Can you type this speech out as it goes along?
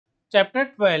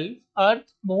Chapter 12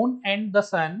 Earth, Moon and the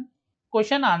Sun.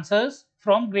 Question answers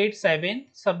from grade 7,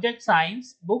 Subject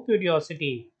Science, Book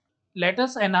Curiosity. Let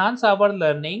us enhance our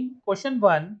learning. Question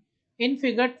 1. In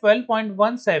figure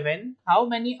 12.17, how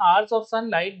many hours of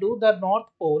sunlight do the North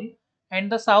Pole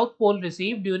and the South Pole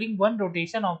receive during one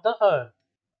rotation of the Earth?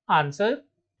 Answer.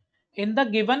 In the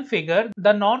given figure,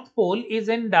 the North Pole is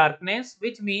in darkness,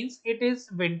 which means it is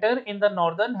winter in the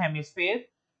northern hemisphere.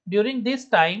 During this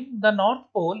time, the North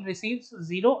Pole receives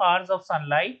 0 hours of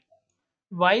sunlight,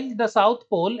 while the South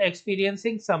Pole,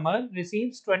 experiencing summer,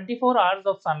 receives 24 hours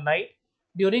of sunlight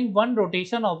during one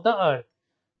rotation of the Earth.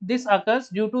 This occurs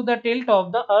due to the tilt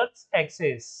of the Earth's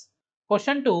axis.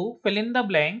 Question 2. Fill in the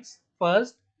blanks.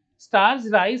 First,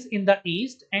 stars rise in the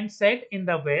east and set in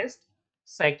the west.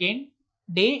 Second,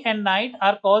 day and night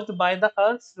are caused by the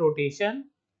Earth's rotation.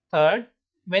 Third,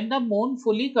 when the moon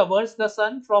fully covers the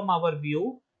sun from our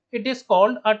view, it is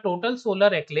called a total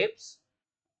solar eclipse.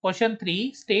 Question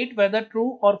 3. State whether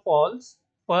true or false.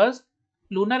 First,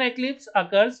 lunar eclipse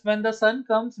occurs when the sun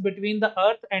comes between the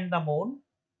earth and the moon.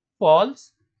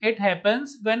 False. It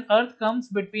happens when earth comes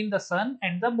between the sun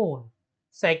and the moon.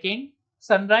 Second,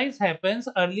 sunrise happens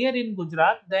earlier in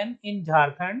Gujarat than in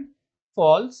Jharkhand.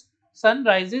 False. Sun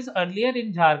rises earlier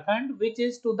in Jharkhand, which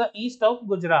is to the east of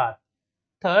Gujarat.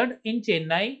 Third, in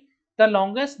Chennai, the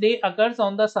longest day occurs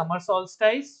on the summer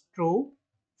solstice. True.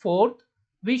 Fourth,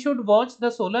 we should watch the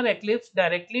solar eclipse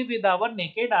directly with our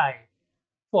naked eye.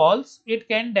 False, it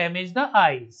can damage the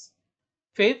eyes.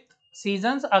 Fifth,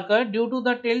 seasons occur due to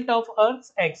the tilt of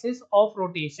Earth's axis of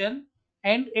rotation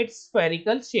and its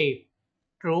spherical shape.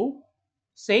 True.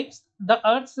 Sixth, the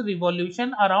Earth's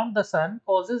revolution around the Sun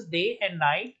causes day and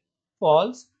night.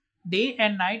 False. Day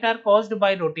and night are caused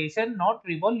by rotation, not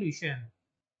revolution.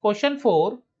 Question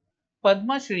 4.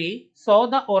 Padma Shri saw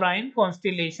the Orion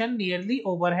constellation nearly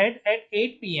overhead at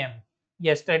 8 pm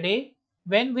yesterday.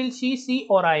 When will she see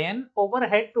Orion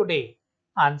overhead today?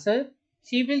 Answer.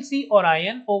 She will see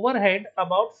Orion overhead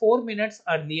about 4 minutes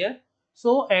earlier,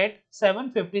 so at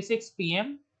 7:56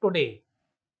 pm today.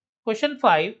 Question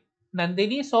 5.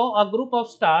 Nandini saw a group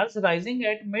of stars rising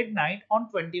at midnight on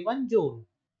 21 June.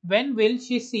 When will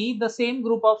she see the same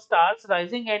group of stars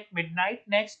rising at midnight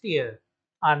next year?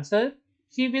 Answer.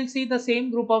 She will see the same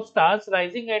group of stars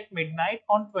rising at midnight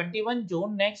on 21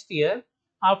 June next year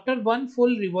after one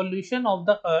full revolution of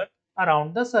the Earth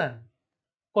around the Sun.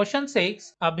 Question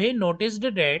 6. Abhay noticed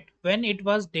that when it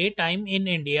was daytime in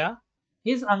India,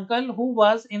 his uncle who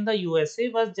was in the USA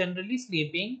was generally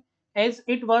sleeping as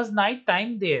it was night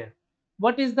time there.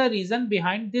 What is the reason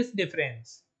behind this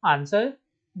difference? Answer.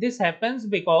 This happens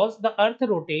because the earth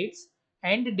rotates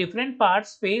and different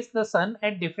parts face the sun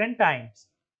at different times.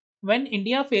 When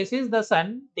India faces the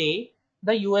sun day,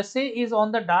 the USA is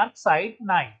on the dark side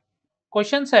night.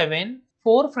 Question 7.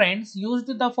 Four friends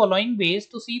used the following ways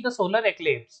to see the solar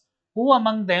eclipse. Who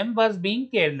among them was being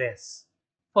careless?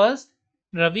 First,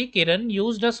 Ravi Kiran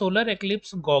used a solar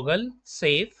eclipse goggle,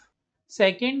 safe.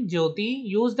 Second, Jyoti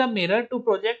used a mirror to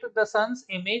project the sun's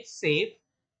image, safe.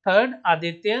 Third,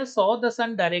 Aditya saw the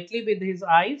sun directly with his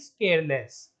eyes,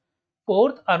 careless.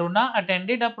 Fourth, Aruna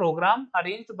attended a program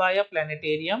arranged by a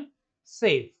planetarium,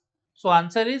 safe. So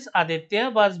answer is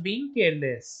Aditya was being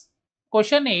careless.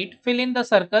 Question 8. Fill in the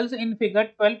circles in figure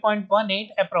 12.18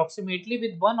 approximately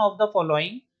with one of the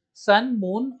following: Sun,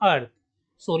 Moon, Earth.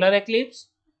 Solar eclipse.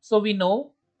 So we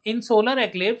know in solar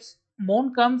eclipse,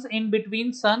 Moon comes in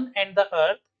between Sun and the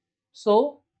Earth.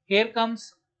 So here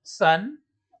comes Sun,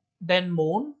 then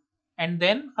Moon, and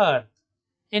then Earth.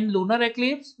 In lunar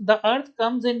eclipse, the Earth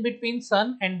comes in between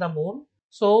Sun and the Moon.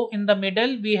 So in the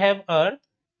middle we have Earth,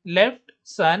 left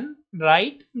Sun,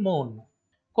 right Moon.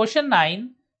 Question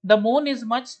 9. The moon is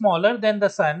much smaller than the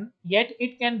sun, yet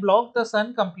it can block the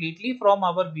sun completely from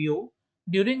our view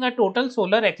during a total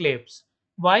solar eclipse.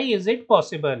 Why is it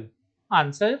possible?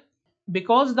 Answer.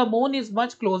 Because the moon is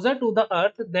much closer to the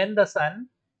earth than the sun,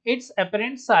 its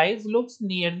apparent size looks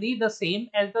nearly the same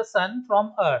as the sun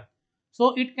from earth,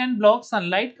 so it can block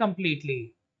sunlight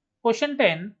completely. Question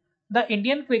 10. The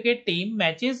Indian cricket team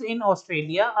matches in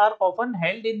Australia are often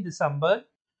held in December.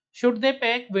 Should they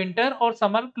pack winter or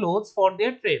summer clothes for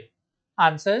their trip?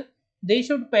 Answer. They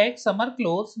should pack summer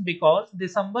clothes because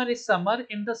December is summer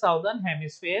in the southern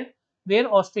hemisphere where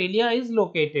Australia is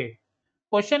located.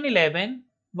 Question 11.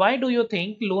 Why do you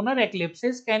think lunar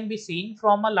eclipses can be seen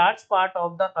from a large part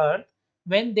of the earth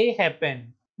when they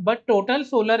happen, but total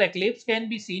solar eclipse can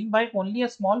be seen by only a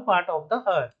small part of the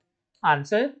earth?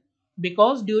 Answer.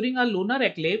 Because during a lunar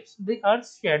eclipse, the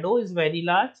earth's shadow is very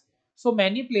large, so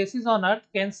many places on earth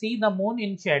can see the moon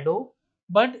in shadow,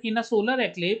 But in a solar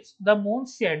eclipse, the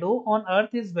moon's shadow on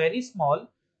Earth is very small,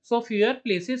 so fewer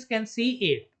places can see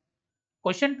it.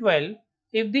 Question 12.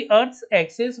 If the Earth's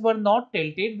axis were not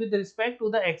tilted with respect to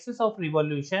the axis of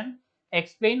revolution,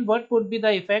 explain what would be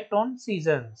the effect on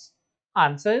seasons.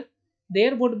 Answer.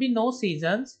 There would be no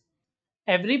seasons.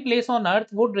 Every place on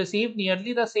Earth would receive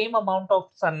nearly the same amount of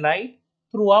sunlight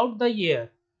throughout the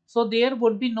year. So there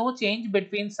would be no change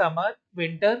between summer,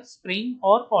 winter, spring,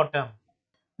 or autumn.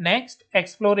 Next,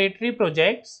 exploratory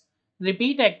projects.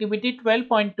 Repeat activity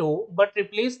 12.2 but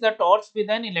replace the torch with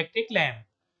an electric lamp.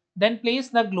 Then place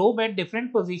the globe at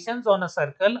different positions on a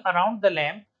circle around the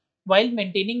lamp while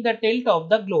maintaining the tilt of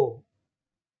the globe.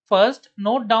 First,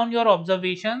 note down your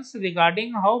observations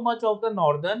regarding how much of the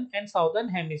northern and southern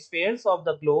hemispheres of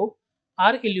the globe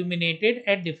are illuminated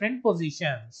at different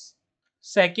positions.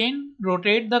 Second,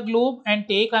 rotate the globe and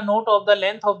take a note of the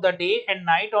length of the day and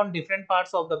night on different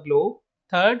parts of the globe.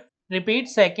 Third, repeat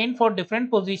second for different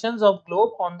positions of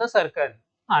globe on the circle.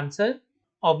 Answer.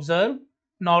 Observe.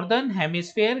 Northern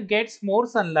hemisphere gets more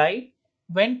sunlight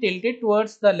when tilted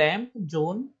towards the lamp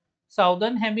June.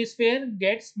 Southern hemisphere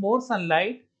gets more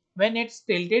sunlight when it's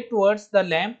tilted towards the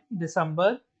lamp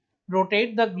December.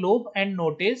 Rotate the globe and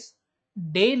notice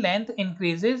day length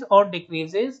increases or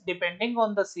decreases depending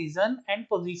on the season and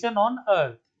position on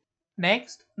Earth.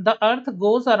 Next, the Earth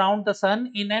goes around the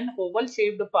Sun in an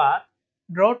oval-shaped path.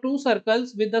 Draw two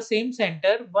circles with the same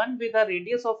center, one with a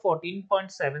radius of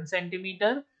 14.7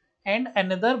 cm and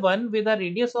another one with a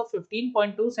radius of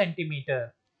 15.2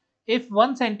 cm. If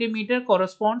 1 centimeter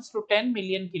corresponds to 10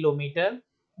 million km,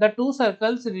 the two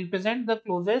circles represent the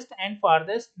closest and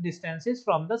farthest distances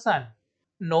from the Sun.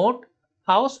 Note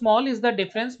how small is the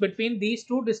difference between these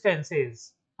two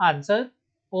distances. Answer.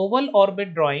 Oval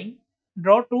orbit drawing.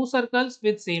 Draw two circles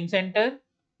with same center.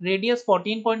 Radius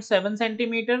 14.7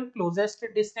 cm closest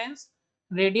distance.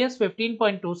 Radius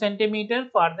 15.2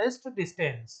 cm farthest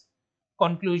distance.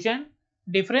 Conclusion.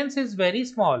 Difference is very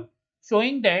small,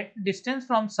 showing that distance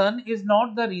from Sun is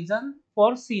not the reason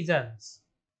for seasons.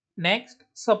 Next,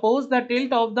 suppose the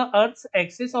tilt of the Earth's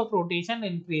axis of rotation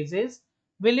increases.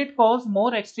 Will it cause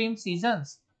more extreme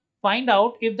seasons? Find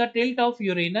out if the tilt of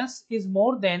Uranus is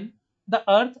more than the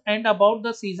Earth and about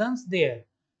the seasons there.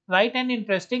 Write an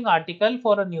interesting article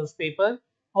for a newspaper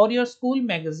or your school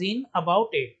magazine about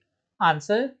it.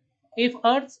 Answer. If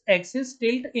Earth's axis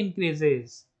tilt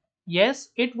increases. Yes,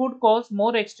 it would cause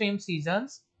more extreme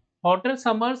seasons, hotter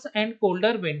summers and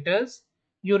colder winters.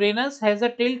 Uranus has a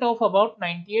tilt of about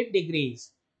 98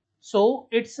 degrees, so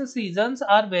its seasons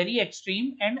are very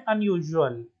extreme and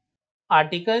unusual.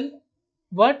 Article.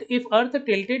 What if Earth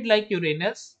tilted like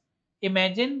Uranus?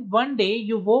 Imagine one day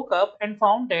you woke up and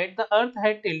found that the Earth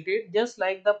had tilted just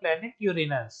like the planet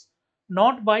Uranus,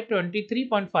 not by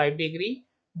 23.5 degree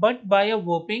but by a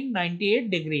whopping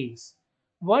 98 degrees.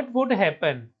 What would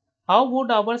happen? How would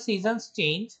our seasons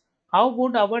change? How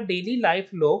would our daily life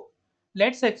look?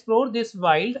 Let's explore this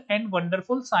wild and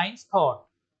wonderful science thought.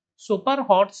 Super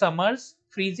hot summers,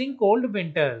 freezing cold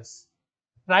winters.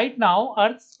 Right now,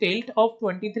 Earth's tilt of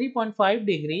 23.5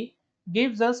 degree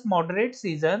gives us moderate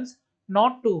seasons,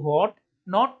 not too hot,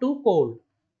 not too cold.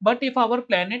 But if our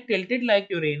planet tilted like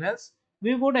Uranus,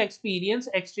 we would experience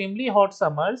extremely hot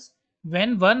summers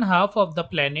when one half of the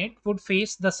planet would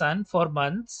face the sun for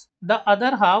months. The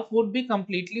other half would be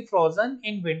completely frozen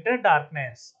in winter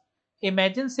darkness.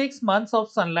 Imagine 6 months of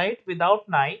sunlight without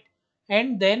night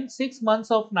and then 6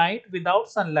 months of night without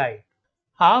sunlight.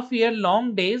 Half year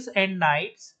long days and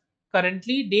nights.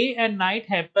 Currently, day and night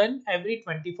happen every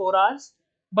 24 hours,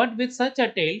 but with such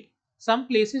a tilt, some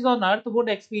places on Earth would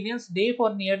experience day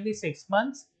for nearly 6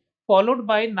 months, followed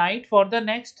by night for the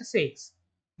next 6.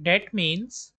 That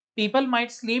means people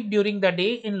might sleep during the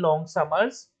day in long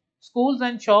summers. Schools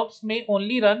and shops may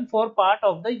only run for part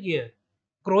of the year.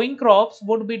 Growing crops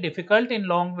would be difficult in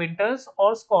long winters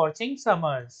or scorching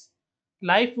summers.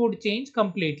 Life would change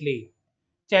completely.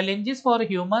 Challenges for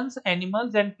humans,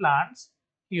 animals, and plants.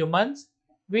 Humans,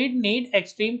 we'd need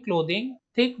extreme clothing,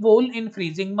 thick wool in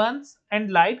freezing months,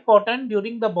 and light cotton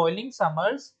during the boiling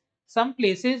summers. Some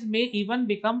places may even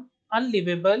become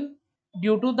unlivable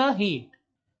due to the heat.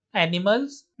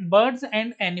 Animals, birds,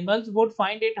 and animals would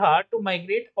find it hard to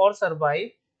migrate or survive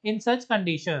in such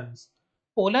conditions.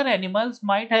 Polar animals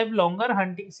might have longer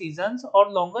hunting seasons or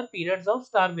longer periods of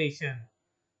starvation.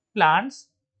 Plants,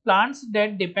 plants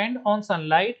that depend on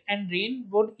sunlight and rain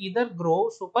would either grow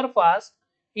super fast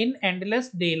in endless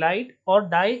daylight or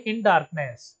die in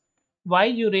darkness. Why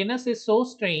Uranus is so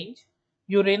strange?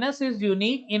 Uranus is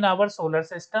unique in our solar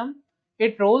system.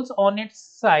 It rolls on its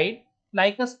side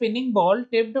like a spinning ball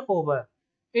tipped over.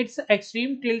 Its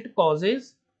extreme tilt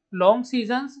causes long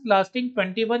seasons lasting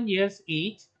 21 years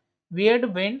each,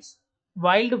 weird winds,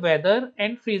 wild weather,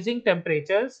 and freezing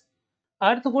temperatures.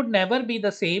 Earth would never be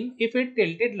the same if it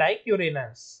tilted like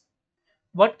Uranus.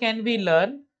 What can we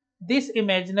learn? This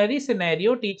imaginary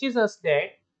scenario teaches us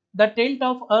that the tilt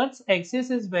of Earth's axis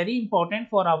is very important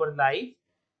for our life.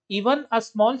 Even a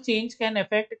small change can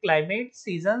affect climate,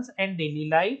 seasons, and daily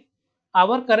life.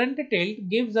 Our current tilt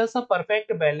gives us a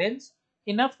perfect balance,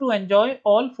 enough to enjoy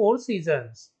all four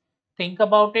seasons. Think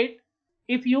about it.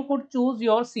 If you could choose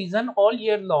your season all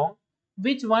year long,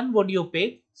 which one would you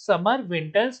pick? Summer,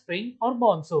 winter, spring, or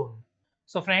monsoon?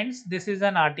 So friends, this is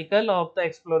an article of the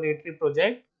exploratory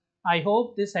project. I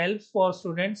hope this helps for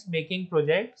students making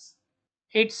projects.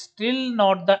 It's still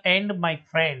not the end, my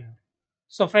friend.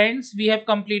 So friends, we have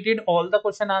completed all the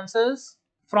question answers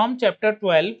from chapter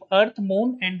 12, Earth,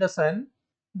 Moon and the Sun.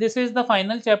 This is the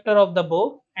final chapter of the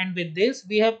book, and with this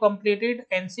we have completed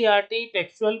NCERT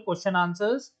textual question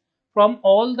answers from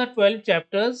all the 12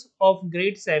 chapters of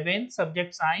grade 7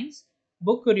 subject science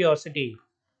book Curiosity.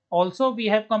 Also, we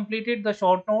have completed the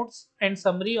short notes and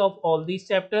summary of all these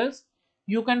chapters.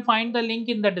 You can find the link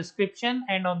in the description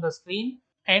and on the screen,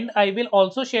 and I will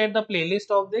also share the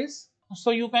playlist of this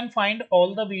so you can find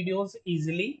all the videos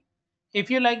easily. If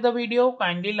you like the video,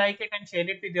 kindly like it and share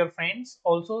it with your friends.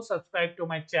 Also subscribe to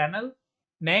my channel.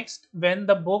 Next, when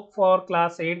the book for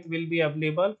class 8 will be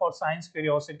available for science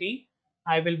curiosity,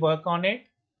 I will work on it,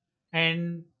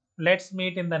 and let's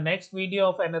meet in the next video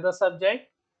of another subject.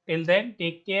 Till then,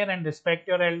 take care and respect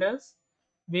your elders.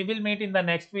 We will meet in the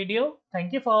next video.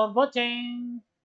 Thank you for watching.